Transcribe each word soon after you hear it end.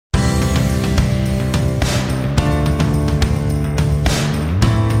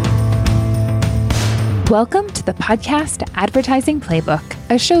Welcome to the Podcast Advertising Playbook,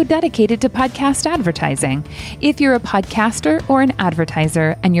 a show dedicated to podcast advertising. If you're a podcaster or an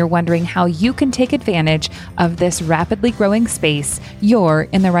advertiser and you're wondering how you can take advantage of this rapidly growing space, you're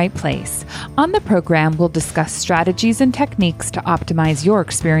in the right place. On the program, we'll discuss strategies and techniques to optimize your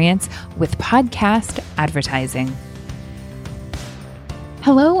experience with podcast advertising.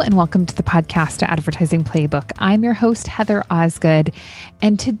 Hello and welcome to the Podcast Advertising Playbook. I'm your host, Heather Osgood,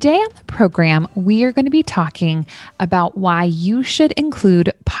 and today on the program, we are going to be talking about why you should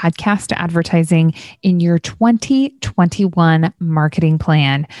include podcast advertising in your 2021 marketing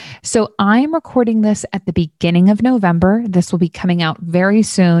plan. So I'm recording this at the beginning of November. This will be coming out very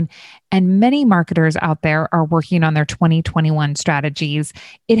soon. And many marketers out there are working on their 2021 strategies.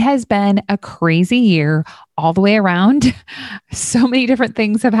 It has been a crazy year all the way around. So many different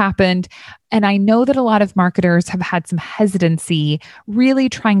things have happened. And I know that a lot of marketers have had some hesitancy really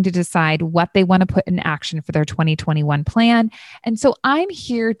trying to decide what they want to put in action for their 2021 plan. And so I'm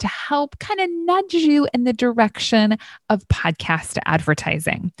here to help kind of nudge you in the direction of podcast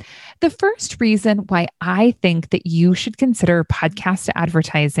advertising. The first reason why I think that you should consider podcast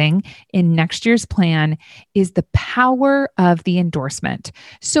advertising in next year's plan is the power of the endorsement.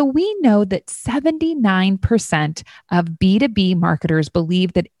 So we know that 79% of B2B marketers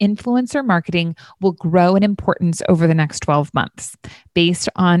believe that influencer marketing will grow in importance over the next 12 months based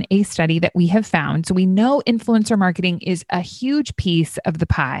on a study that we have found. So we know influencer marketing is a huge piece of the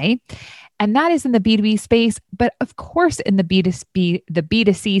pie. And that is in the B2B space, but of course in the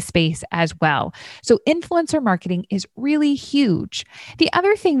B2C space as well. So influencer marketing is really huge. The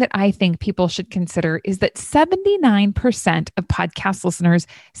other thing that I think people should consider is that 79% of podcast listeners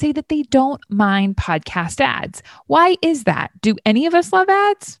say that they don't mind podcast ads. Why is that? Do any of us love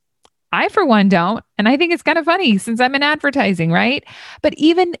ads? I, for one, don't. And I think it's kind of funny since I'm in advertising, right? But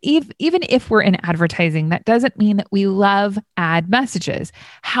even if we're in advertising, that doesn't mean that we love ad messages.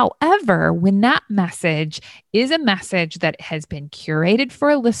 However, when that message is a message that has been curated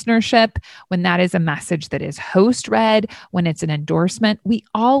for a listenership, when that is a message that is host read, when it's an endorsement, we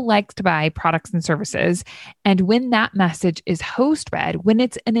all like to buy products and services. And when that message is host read, when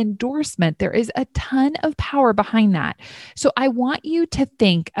it's an endorsement, there is a ton of power behind that. So I want you to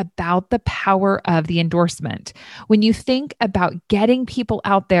think about the power of the endorsement. When you think about getting people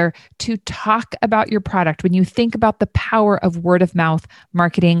out there to talk about your product, when you think about the power of word of mouth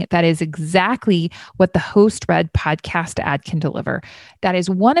marketing, that is exactly what the host read podcast ad can deliver. That is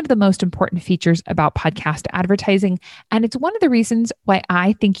one of the most important features about podcast advertising. And it's one of the reasons why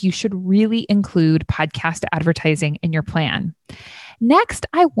I think you should really include podcast advertising in your plan. Next,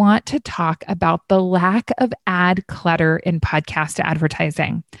 I want to talk about the lack of ad clutter in podcast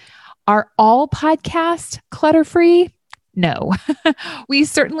advertising. Are all podcasts clutter-free? No. We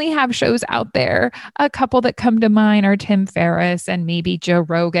certainly have shows out there. A couple that come to mind are Tim Ferriss and maybe Joe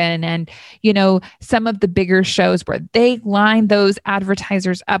Rogan and, some of the bigger shows where they line those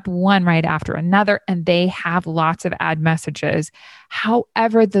advertisers up one right after another and they have lots of ad messages.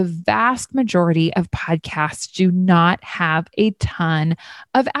 However, the vast majority of podcasts do not have a ton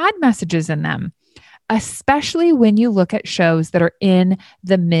of ad messages in them, especially when you look at shows that are in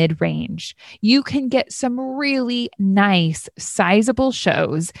the mid-range. You can get some really nice, sizable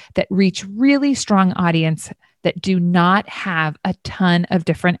shows that reach really strong audience that do not have a ton of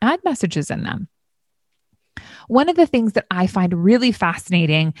different ad messages in them. One of the things that I find really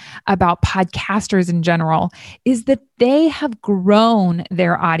fascinating about podcasters in general is that they have grown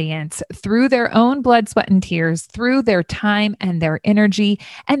their audience through their own blood, sweat, and tears, through their time and their energy,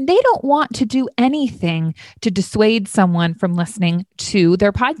 and they don't want to do anything to dissuade someone from listening to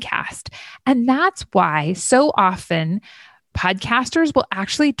their podcast. And that's why so often podcasters will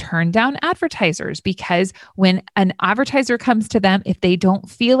actually turn down advertisers, because when an advertiser comes to them, if they don't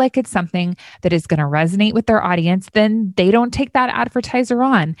feel like it's something that is going to resonate with their audience, then they don't take that advertiser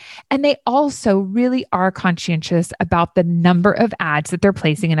on. And they also really are conscientious about the number of ads that they're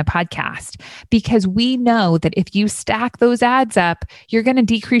placing in a podcast, because we know that if you stack those ads up, you're going to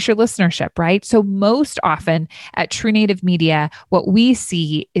decrease your listenership, right? So most often at True Native Media, what we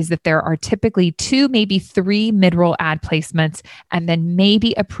see is that there are typically 2, maybe 3 mid-roll ad placements and then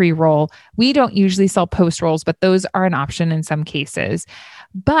maybe a pre-roll. We don't usually sell post-rolls, but those are an option in some cases.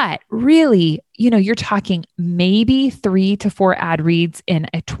 But really, you're talking maybe 3 to 4 ad reads in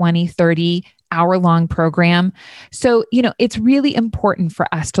a 20, 30 hour-long program. So, it's really important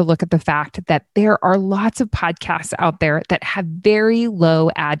for us to look at the fact that there are lots of podcasts out there that have very low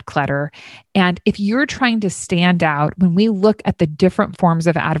ad clutter. And if you're trying to stand out, when we look at the different forms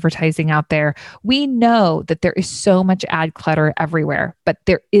of advertising out there, we know that there is so much ad clutter everywhere, but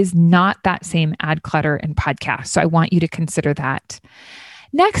there is not that same ad clutter in podcasts. So I want you to consider that.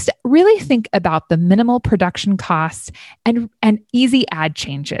 Next, really think about the minimal production costs and easy ad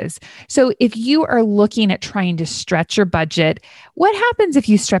changes. So if you are looking at trying to stretch your budget, what happens if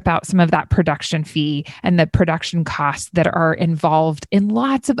you strip out some of that production fee and the production costs that are involved in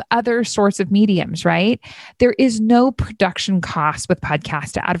lots of other sorts of mediums, right? There is no production cost with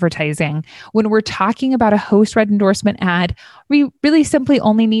podcast advertising. When we're talking about a host-read endorsement ad, we really simply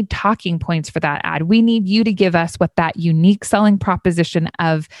only need talking points for that ad. We need you to give us what that unique selling proposition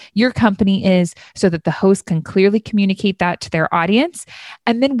of your company is so that the host can clearly communicate that to their audience.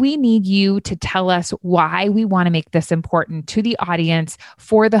 And then we need you to tell us why we want to make this important to the audience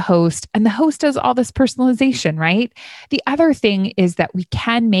for the host. And the host does all this personalization, right? The other thing is that we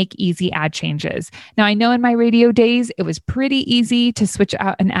can make easy ad changes. Now, I know in my radio days, it was pretty easy to switch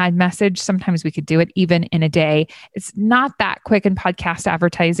out an ad message. Sometimes we could do it even in a day. It's not that quick in podcast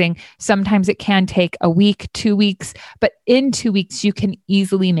advertising. Sometimes it can take a week, 2 weeks, but in 2 weeks, you can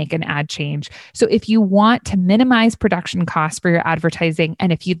easily make an ad change. So if you want to minimize production costs for your advertising,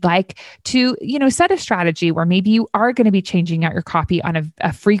 and if you'd like to, set a strategy where maybe you are going to be changing out your copy on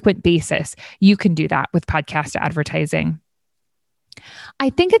a frequent basis, you can do that with podcast advertising. I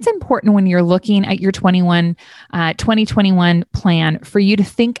think it's important when you're looking at your 2021 plan for you to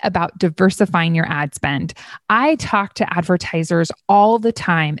think about diversifying your ad spend. I talk to advertisers all the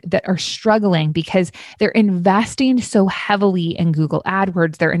time that are struggling because they're investing so heavily in Google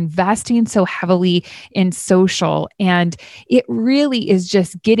AdWords. They're investing so heavily in social. And it really is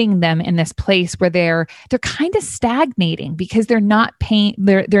just getting them in this place where they're kind of stagnating because they're not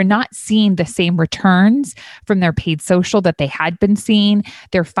seeing the same returns from their paid social that they had been seeing.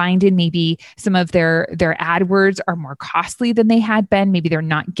 They're finding maybe some of their AdWords are more costly than they had been. Maybe they're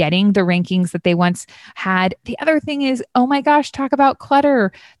not getting the rankings that they once had. The other thing is, oh my gosh, talk about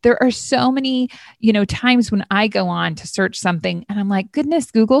clutter. There are so many, times when I go on to search something and I'm like,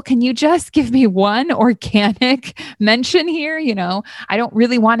 goodness, Google, can you just give me one organic mention here? I don't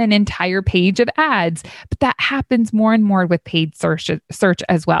really want an entire page of ads, but that happens more and more with paid search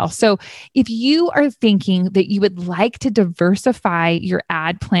as well. So if you are thinking that you would like to diversify your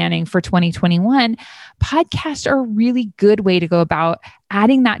ad planning for 2021, podcasts are a really good way to go about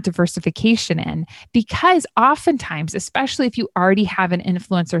adding that diversification in, because oftentimes, especially if you already have an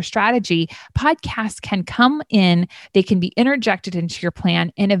influencer strategy, podcasts can come in, they can be interjected into your plan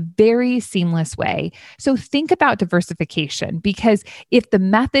in a very seamless way. So think about diversification, because if the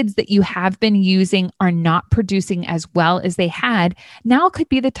methods that you have been using are not producing as well as they had, now could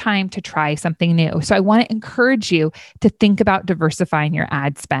be the time to try something new. So I want to encourage you to think about diversifying your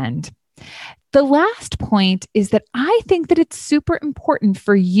ad spend. The last point is that I think that it's super important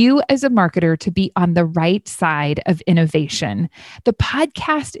for you as a marketer to be on the right side of innovation. The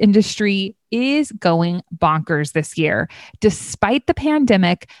podcast industry is going bonkers this year. Despite the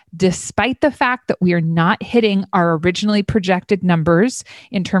pandemic, despite the fact that we are not hitting our originally projected numbers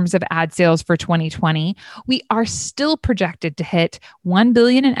in terms of ad sales for 2020, we are still projected to hit 1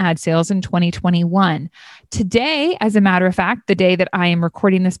 billion in ad sales in 2021. Today, as a matter of fact, the day that I am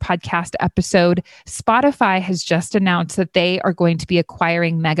recording this podcast episode, Spotify has just announced that they are going to be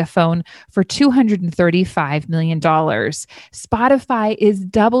acquiring Megaphone for $235 million. Spotify is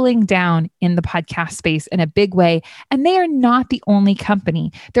doubling down in the podcast space in a big way. And they are not the only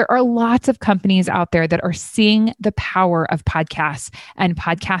company. There are lots of companies out there that are seeing the power of podcasts and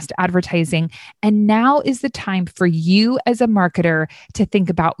podcast advertising. And now is the time for you as a marketer to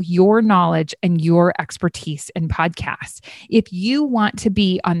think about your knowledge and your expertise in podcasts. If you want to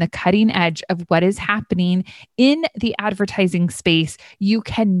be on the cutting edge of what is happening in the advertising space, you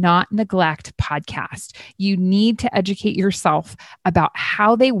cannot neglect podcasts. You need to educate yourself about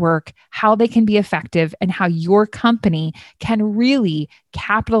how they work, how they can be effective, and how your company can really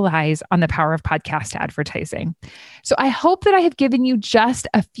capitalize on the power of podcast advertising. So I hope that I have given you just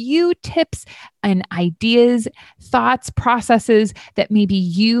a few tips and ideas, thoughts, processes that maybe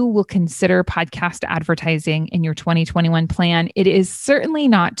you will consider podcast advertising in your 2021 plan. It is certainly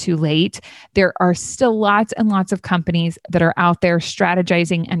not too late. There are still lots and lots of companies that are out there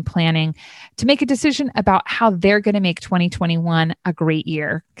strategizing and planning to make a decision about how they're going to make 2021 a great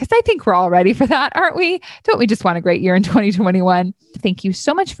year. Because I think we're all ready for that, aren't we? Don't we just want a great year in 2021? Thank thank you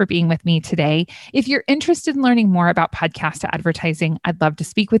so much for being with me today. If you're interested in learning more about podcast advertising, I'd love to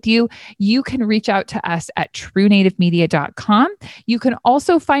speak with you. You can reach out to us at truenativemedia.com. You can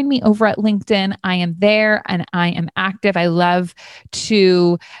also find me over at LinkedIn. I am there and I am active. I love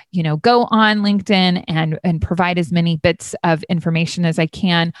to, go on LinkedIn and provide as many bits of information as I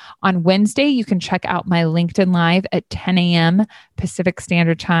can. On Wednesday, you can check out my LinkedIn Live at 10 a.m. Pacific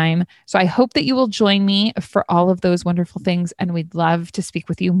Standard Time. So I hope that you will join me for all of those wonderful things. And we'd love to speak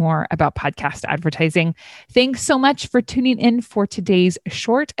with you more about podcast advertising. Thanks so much for tuning in for today's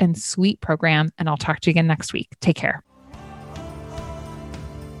short and sweet program. And I'll talk to you again next week. Take care.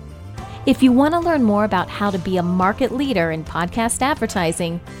 If you want to learn more about how to be a market leader in podcast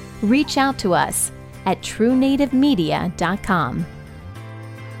advertising, reach out to us at truenativemedia.com.